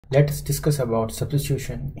Let us discuss about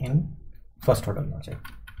substitution in first order logic.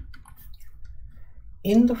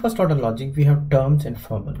 In the first order logic, we have terms and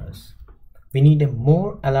formulas. We need a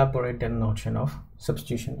more elaborated notion of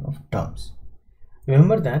substitution of terms.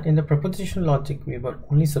 Remember that in the proposition logic, we were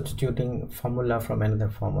only substituting formula from another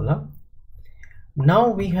formula. Now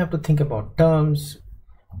we have to think about terms,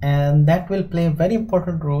 and that will play a very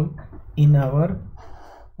important role in our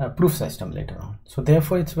proof system later on. So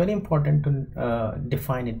therefore it's very important to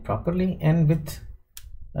define it properly and with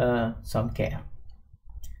some care.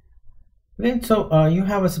 Okay, so you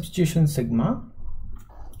have a substitution sigma,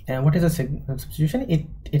 and what is a substitution?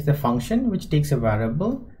 It's a function which takes a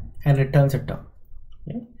variable and returns a term.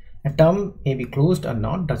 Okay? A term may be closed or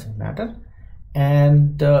not, doesn't matter,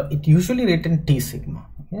 and it usually written t sigma.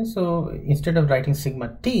 Okay? So instead of writing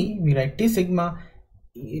sigma t, we write t sigma.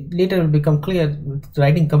 Later it will become clear,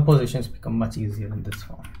 writing compositions become much easier in this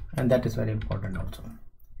form, and that is very important also.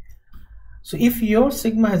 So if your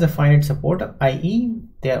sigma has a finite supporter, i.e.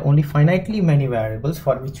 there are only finitely many variables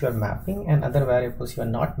for which you are mapping and other variables you are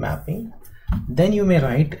not mapping, then you may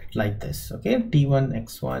write it like this, okay, t1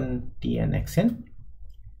 x1 tn xn,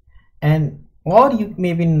 and or you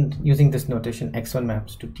may be using this notation x1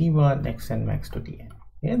 maps to t1, xn maps to tn.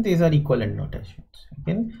 Okay? These are equivalent notations.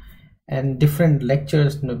 Okay? And different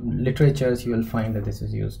literatures you will find that this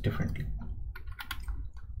is used differently.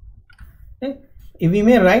 Okay. If we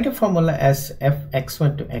may write a formula as f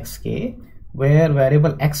x1 to xk, where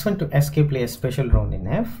variable x1 to sk play a special role in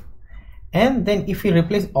f, and then if we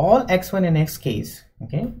replace all x1 and xk's,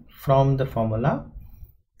 okay, from the formula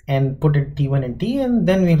and put it t1 and tn,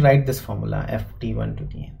 then we write this formula f t1 to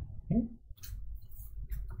tn. Okay.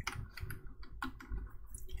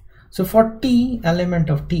 So for t element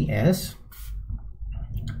of ts,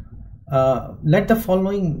 let the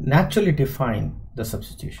following naturally define the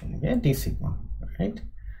substitution. Okay, t sigma,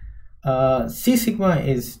 right? C sigma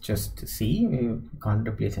is just c, we can't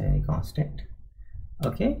replace any constant.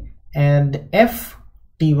 Okay, and f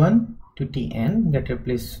t1 to tn get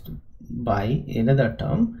replaced by another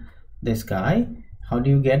term, this guy. How do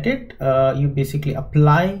you get it? You basically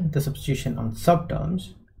apply the substitution on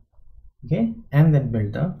subterms, okay, and then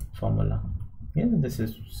build the formula. Okay, this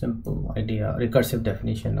is simple idea, recursive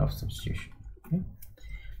definition of substitution. Okay.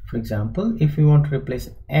 For example, if we want to replace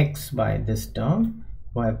x by this term,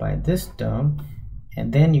 y by this term,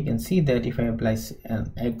 and then you can see that if I apply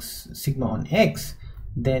x sigma on x,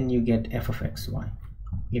 then you get f of xy.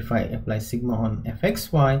 If I apply sigma on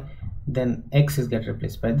fxy, then x is get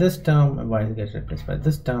replaced by this term and y is get replaced by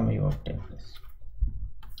this term, and you obtain this.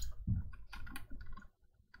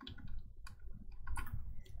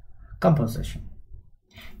 Composition.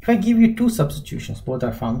 If I give you two substitutions, both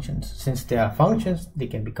are functions. Since they are functions, they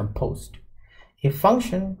can be composed. A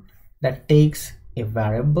function that takes a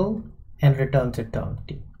variable and returns a term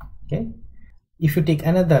t. Okay. If you take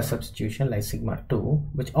another substitution like sigma 2,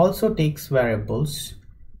 which also takes variables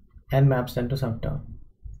and maps them to some term.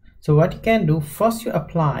 So what you can do, first you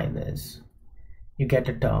apply this, you get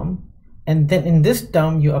a term, and then in this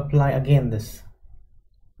term you apply again this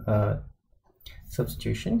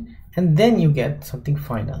substitution, and then you get something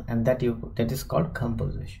final, and that is called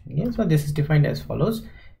composition. Okay? So this is defined as follows.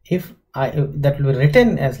 If that will be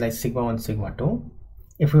written as like sigma 1 sigma 2.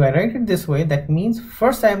 If I write it this way, that means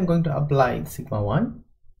first I am going to apply sigma 1,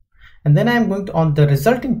 and then I am going to, on the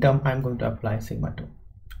resulting term, I am going to apply sigma 2,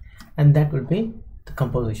 and that will be the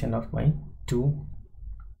composition of my two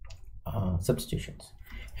substitutions.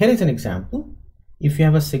 Here is an example. If you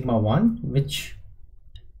have a sigma 1 which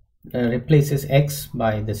replaces x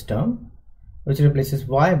by this term, which replaces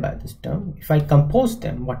y by this term, if I compose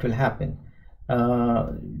them, what will happen?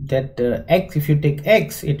 X, if you take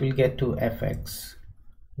x, it will get to fx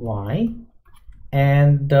y,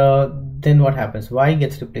 and then what happens? Y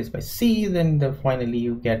gets replaced by c, then finally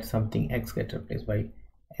you get something, x gets replaced by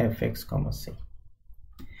fx comma c.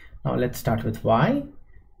 Now let's start with y.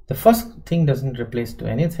 The first thing doesn't replace to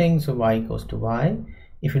anything, so y goes to y.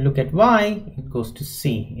 If you look at y, it goes to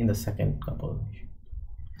c in the second composition.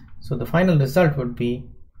 So the final result would be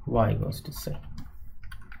y goes to c.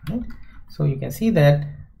 Okay? So you can see that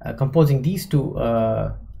composing these two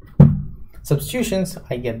substitutions,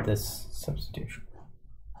 I get this substitution.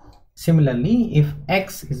 Similarly, if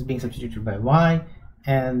x is being substituted by y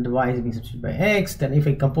and y is being substituted by x, then if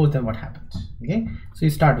I compose them, what happens? Okay, so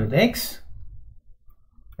you start with x,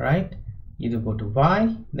 right? You go to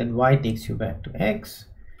y, then y takes you back to x,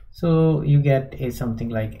 so you get something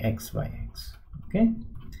like x by x. Okay,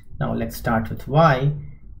 now let's start with y.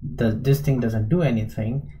 This thing doesn't do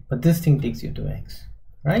anything, but this thing takes you to x,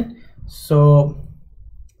 right? So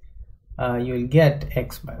you will get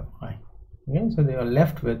x by y. Okay, so they are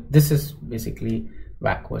left with, this is basically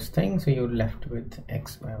backwards thing, so you're left with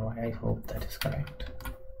x by y. I hope that is correct.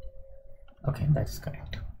 Okay, that is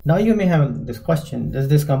correct. Now you may have this question, does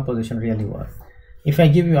this composition really work? If I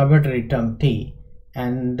give you arbitrary term t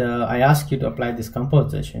and I ask you to apply this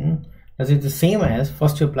composition, does it the same as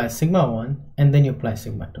first you apply sigma 1 and then you apply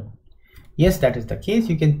sigma 2? Yes, that is the case.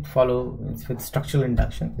 You can follow with structural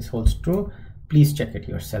induction. This holds true. Please check it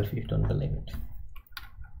yourself if you don't believe it.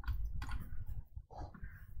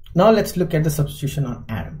 Now let's look at the substitution on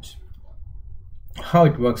atoms, how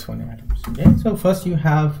it works for atoms. Okay, so first you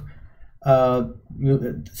have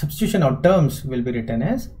substitution on terms will be written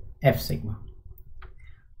as f sigma.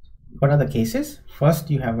 What are the cases? First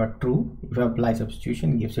you have a true. If you apply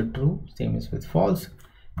substitution, it gives you true, same as with false.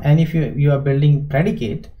 And if you are building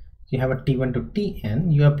predicate, you have a t1 to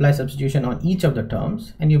tn, you apply substitution on each of the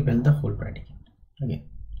terms and you build the whole predicate. Okay,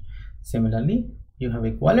 similarly you have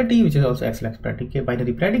equality, which is also x lax predicate,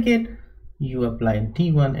 binary predicate. You apply in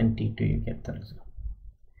t1 and t2, you get the result.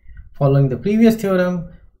 Following the previous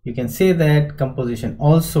theorem, you can say that composition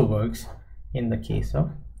also works in the case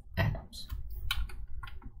of atoms.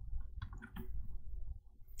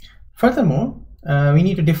 Furthermore, we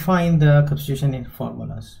need to define the substitution in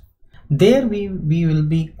formulas. There we will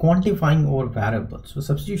be quantifying over variables, so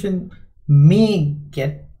substitution may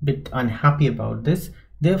get a bit unhappy about this.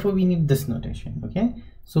 Therefore we need this notation. Okay,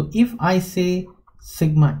 so if I say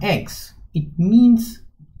sigma x, it means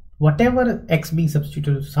whatever x being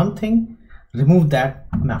substituted to something, remove that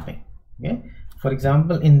mapping. Okay, for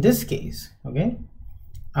example, in this case, okay,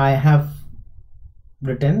 I have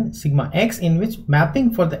written sigma x in which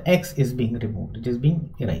mapping for the x is being removed, it is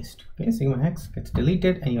being erased. Okay, sigma x gets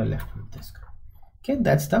deleted and you're left with this. Okay,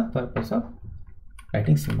 that's the purpose of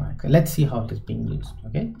writing sigma x. Let's see how it is being used.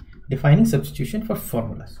 Okay, defining substitution for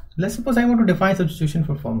formulas. Let's suppose I want to define substitution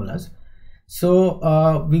for formulas.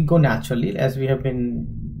 So we go naturally as we have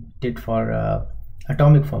did for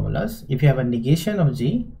atomic formulas. If you have a negation of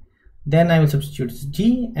g, then I will substitute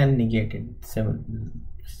g and negate it.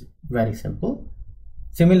 Very simple.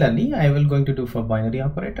 Similarly, I will going to do for binary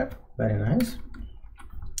operator. Very nice.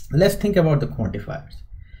 Let's think about the quantifiers.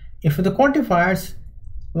 If the quantifiers,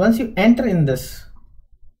 once you enter in this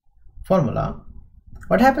formula,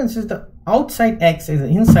 what happens is the outside x and the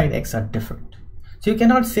inside x are different. So you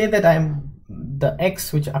cannot say that the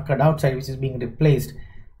x which occurred outside, which is being replaced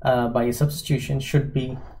by a substitution, should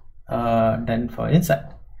be done for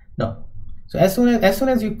inside. No. So as soon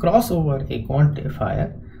as you cross over a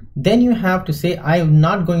quantifier, then you have to say I am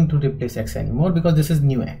not going to replace x anymore because this is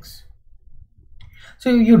new x. So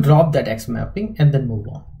you drop that x mapping and then move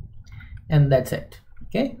on, and that's it.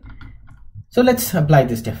 Okay, so let's apply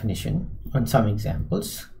this definition on some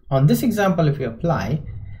examples. On this example, if you apply,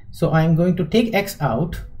 so I'm going to take x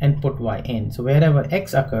out and put y in. So wherever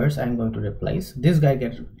x occurs, I'm going to replace. This guy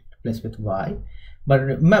gets replaced with y. But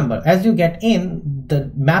remember, as you get in,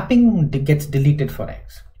 the mapping gets deleted for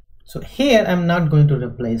x. So here I'm not going to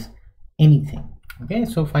replace anything. Okay,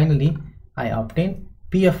 so finally I obtain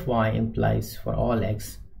p of y implies for all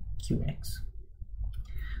x qx.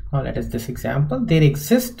 Now let us this example. There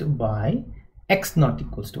exists by x not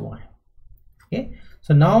equals to y. Okay,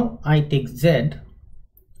 so now I take z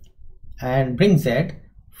and bring z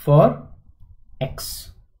for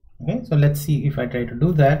x. Okay, so let's see if I try to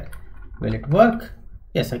do that, will it work?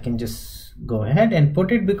 Yes, I can just go ahead and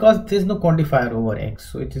put it because there is no quantifier over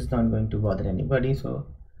x, so it is not going to bother anybody. So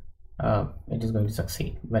it is going to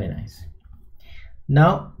succeed. Very nice.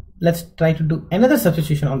 Now let's try to do another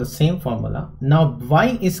substitution on the same formula. Now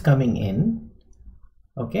y is coming in,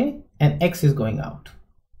 okay, and x is going out.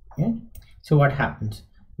 Okay, so what happens?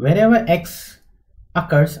 Wherever x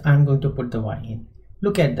occurs, I'm going to put the y in.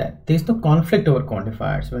 Look at that. There is no conflict over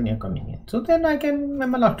quantifiers when you're coming in. So then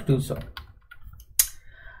I'm allowed to do so.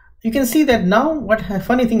 You can see that now what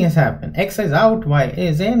funny thing has happened. X is out, y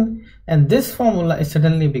is in, and this formula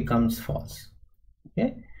suddenly becomes false.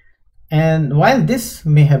 Okay, and while this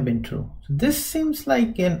may have been true, so this seems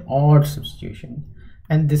like an odd substitution,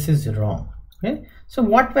 and this is wrong. Okay, so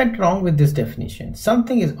what went wrong with this definition?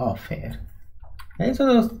 Something is off here. Okay,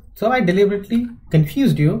 so I deliberately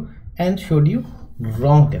confused you and showed you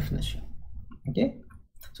wrong definition. Okay,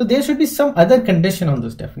 so there should be some other condition on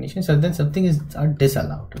those definitions, so then something is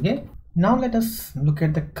disallowed. Okay, now let us look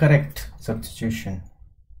at the correct substitution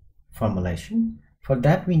formulation. For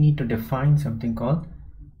that we need to define something called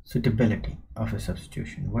suitability of a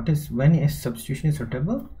substitution. What is when a substitution is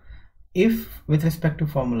suitable? If with respect to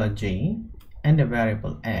formula J and a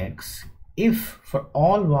variable x, if for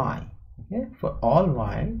all y, okay, for all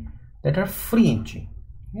y that are free in G,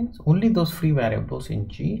 Yes, only those free variables in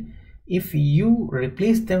G. If you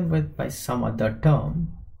replace them with by some other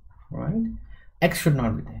term, right, X should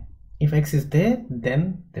not be there. If X is there,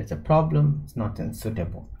 then there's a problem. It's not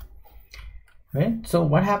suitable. Right, so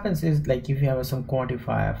what happens is, like, if you have some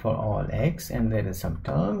quantifier for all X and there is some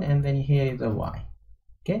term, and then here is a Y.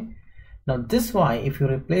 Okay, now this Y, if you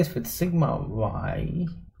replace with sigma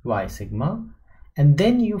Y sigma, and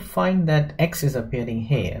then you find that X is appearing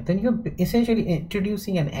here, then you're essentially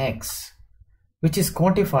introducing an X which is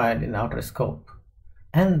quantified in outer scope,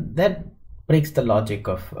 and that breaks the logic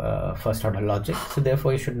of first order logic. So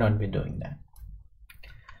therefore you should not be doing that,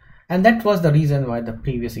 and that was the reason why the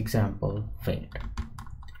previous example failed.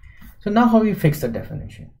 So now how we fix the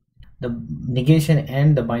definition? The negation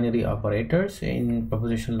and the binary operators in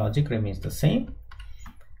propositional logic remains the same.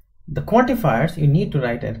 The quantifiers, you need to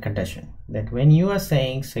write a condition that when you are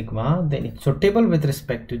saying sigma, then it's suitable with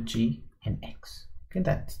respect to G and X. Okay,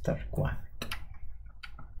 that's the requirement.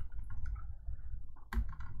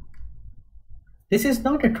 This is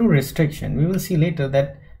not a true restriction. We will see later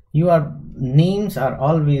that names are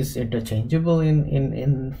always interchangeable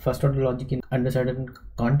in first order logic under certain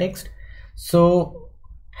context. So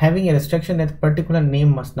having a restriction that a particular name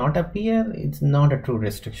must not appear, it's not a true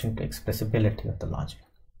restriction to expressibility of the logic.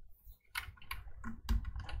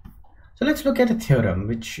 So let's look at a theorem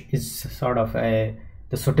which is sort of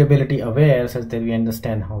the suitability aware, such that we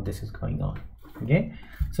understand how this is going on. Okay,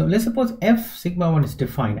 so let's suppose f sigma 1 is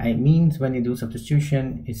defined. I means when you do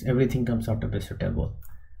substitution, everything comes out to be suitable.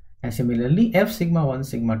 And similarly, f sigma 1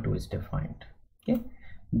 sigma 2 is defined. Okay,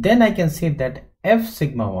 then I can say that f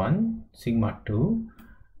sigma 1 sigma 2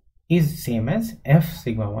 is same as f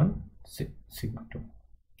sigma 1 sigma 2.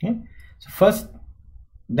 Okay, so first,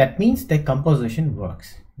 that means the composition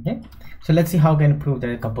works. Okay, so let's see how can prove that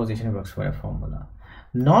a composition works for a formula.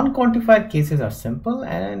 Non-quantified cases are simple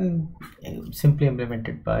and simply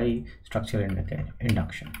implemented by structural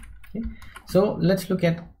induction. Okay, so let's look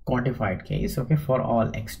at quantified case. Okay, for all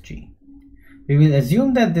xg, we will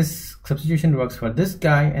assume that this substitution works for this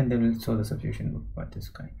guy, and then we'll show the substitution work for this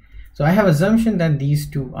guy. So I have assumption that these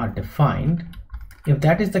two are defined. If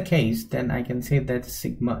that is the case, then I can say that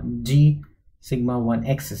sigma 1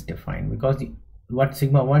 x is defined, because what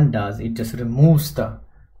sigma 1 does, it just removes the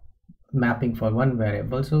mapping for one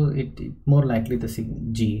variable, so it more likely the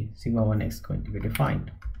sigma 1 x is going to be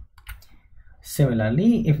defined.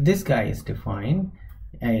 Similarly, if this guy is defined,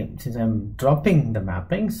 since I'm dropping the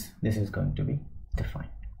mappings, this is going to be defined.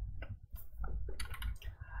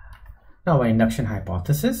 Now by induction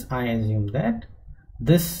hypothesis, I assume that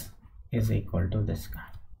this is equal to this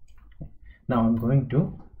guy. Now I'm going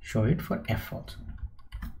to show it for f also.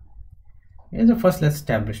 Okay, so first let's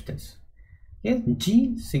establish this. Okay,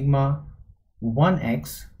 G sigma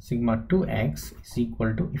 1x sigma 2x is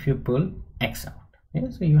equal to, if you pull x out.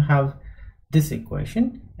 Okay, so you have this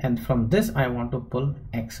equation, and from this I want to pull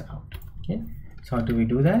x out. Okay, so how do we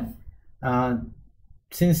do that?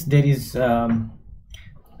 Since there is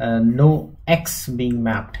no x being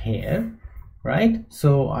mapped here, right?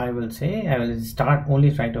 So I will say I will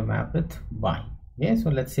only try to map with y. Okay, so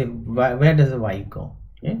let's say where does the y go?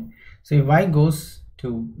 Okay, so if y goes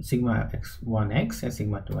to sigma x1x and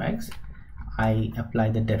sigma 2x, I apply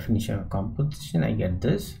the definition of composition. I get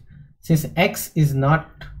this. Since x is not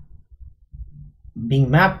being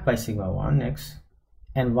mapped by sigma 1x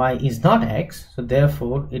and y is not x, so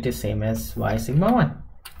therefore it is same as y sigma 1.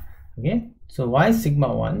 Okay, so y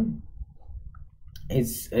sigma 1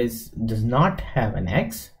 does not have an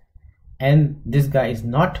x, and this guy is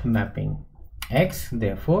not mapping x,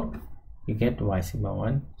 therefore you get y sigma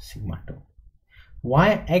 1 sigma 2.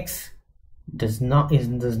 Y x does not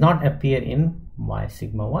appear in y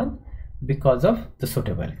sigma 1 because of the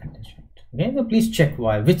suitability condition. Okay, so please check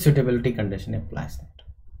which suitability condition applies that.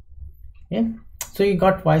 Okay, so you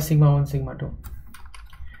got y sigma 1 sigma 2,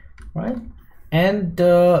 right? And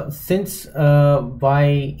since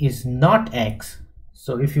y is not x,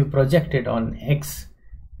 so if you project it on x,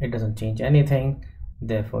 it doesn't change anything,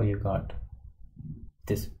 therefore you got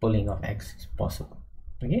this pulling of x is possible.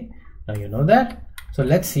 Okay, now you know that. So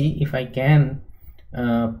let's see if I can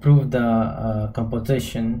prove the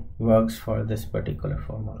composition works for this particular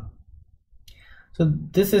formula. So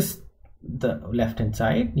this is the left hand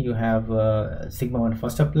side. You have sigma 1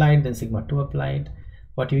 first applied, then sigma 2 applied.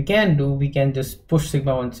 What we can do, we can just push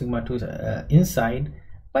sigma 1 sigma 2 inside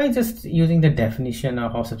by just using the definition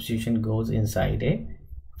of how substitution goes inside a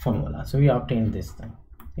formula. So we obtain this thing.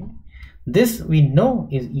 Okay, this we know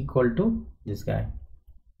is equal to this guy,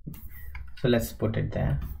 so let's put it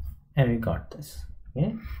there, and we got this.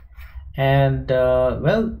 Okay, and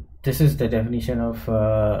well, this is the definition of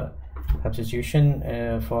substitution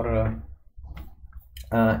for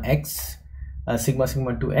x, sigma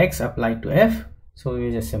sigma to x applied to f. So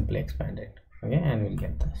we just simply expand it, okay, and we'll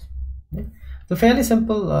get this. Okay. So fairly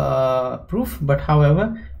simple proof, but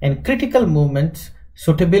however in critical moments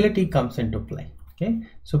suitability comes into play. Okay,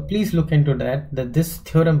 so please look into that this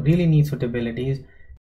theorem really needs suitabilities.